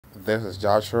This is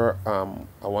Joshua.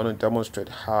 I want to demonstrate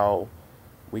how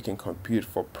we can compute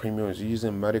for premiums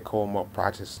using medical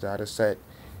malpractice data set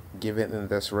given in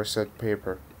this research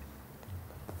paper.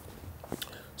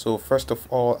 So first of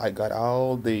all, I got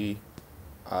all the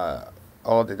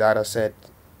data set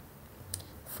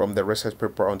from the research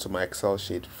paper onto my Excel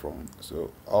sheet, from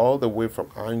so all the way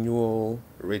from annual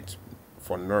rate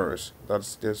for nurse,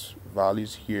 that's this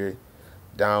values here,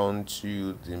 down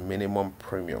to the minimum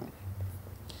premium.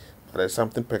 But there's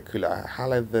something peculiar. I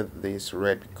highlighted this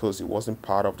red because it wasn't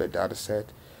part of the data set,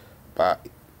 but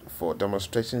for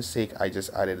demonstration's sake I just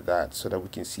added that so that we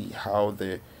can see how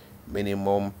the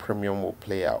minimum premium will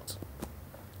play out.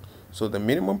 So the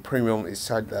minimum premium is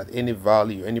such that any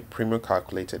premium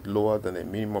calculated lower than the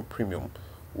minimum premium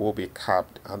will be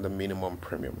capped at the minimum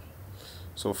premium.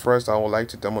 So first I would like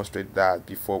to demonstrate that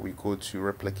before we go to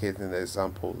replicating the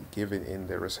example given in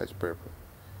the research paper.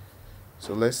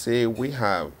 So let's say we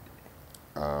have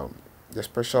the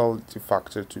specialty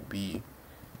factor to be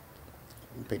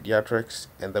pediatrics,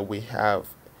 and then we have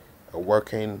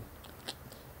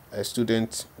a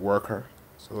student worker.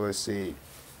 So let's say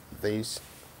this,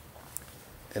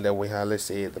 and then we have, let's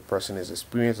say the person is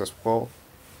experienced as well.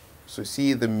 So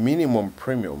see, the minimum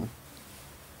premium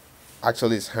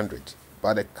actually is 100,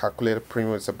 but the calculated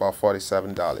premium is about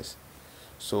 $47.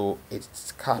 So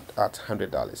it's capped at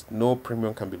 $100. No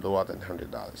premium can be lower than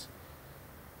 $100.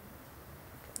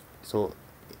 So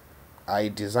I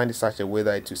designed it such a way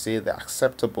that to say the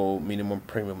acceptable minimum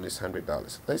premium is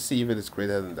 $100. Let's see if it is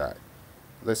greater than that.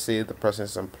 Let's say the person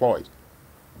is employed.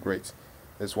 Great.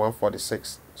 It's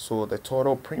 $146. So the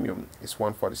total premium is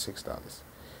 $146.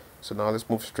 So now let's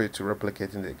move straight to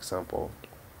replicating the example.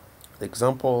 The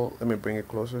example, let me bring it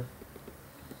closer.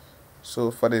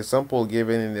 So for the example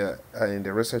given in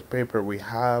the research paper, we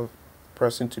have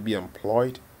person to be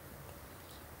employed.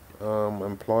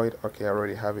 Employed. Okay, I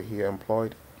already have it here,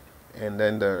 employed. And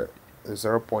then the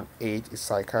 0.8 is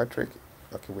psychiatric.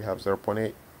 Okay, we have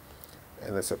 0.8,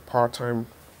 and it's a part-time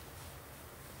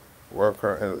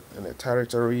worker, and the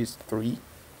territory is 3.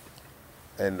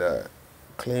 And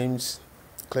claims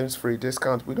free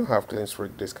discount, we don't have claims free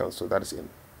discount, so that is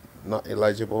not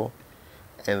eligible.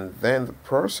 And then the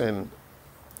person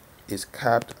is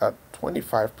capped at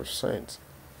 25%.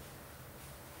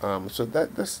 So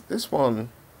that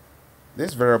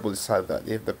this variable is such that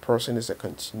if the person is a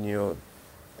continued,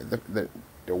 the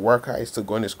worker is still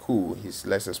going to school, he's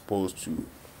less exposed to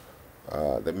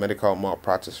the medical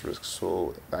malpractice risk,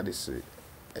 so that is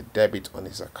a debit on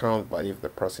his account. But if the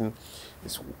person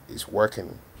is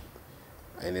working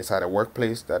and is at a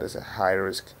workplace, that is a high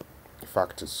risk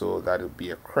factor, so that will be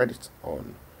a credit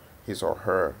on his or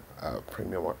her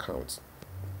premium account.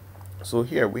 So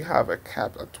here we have a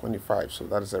cap at 25, so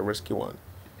that is a risky one.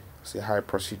 It's a high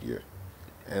procedure.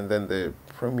 And then the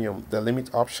premium, the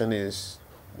limit option is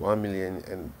 1 million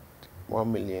and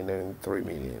 1 million and 3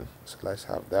 million. So let's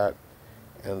have that.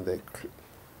 And the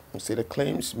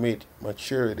claims made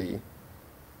maturity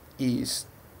is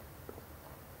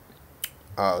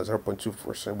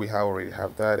 0.2%. We already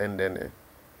have that. And then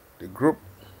the group,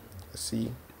 let's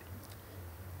see,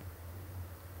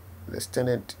 the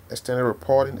extended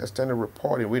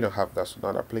reporting, we don't have that, so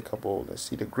not applicable. Let's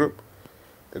see the group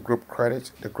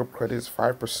credit. The group credit is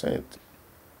 5%.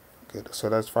 Good, so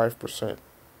that's 5%.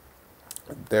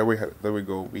 There we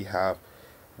go. We have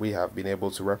been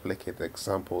able to replicate the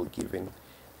example given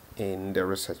in the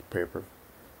research paper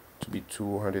to be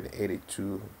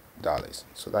 $282.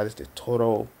 So that is the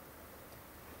total.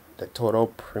 The total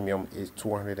premium is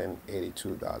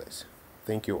 $282.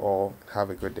 Thank you all. Have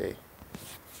a good day.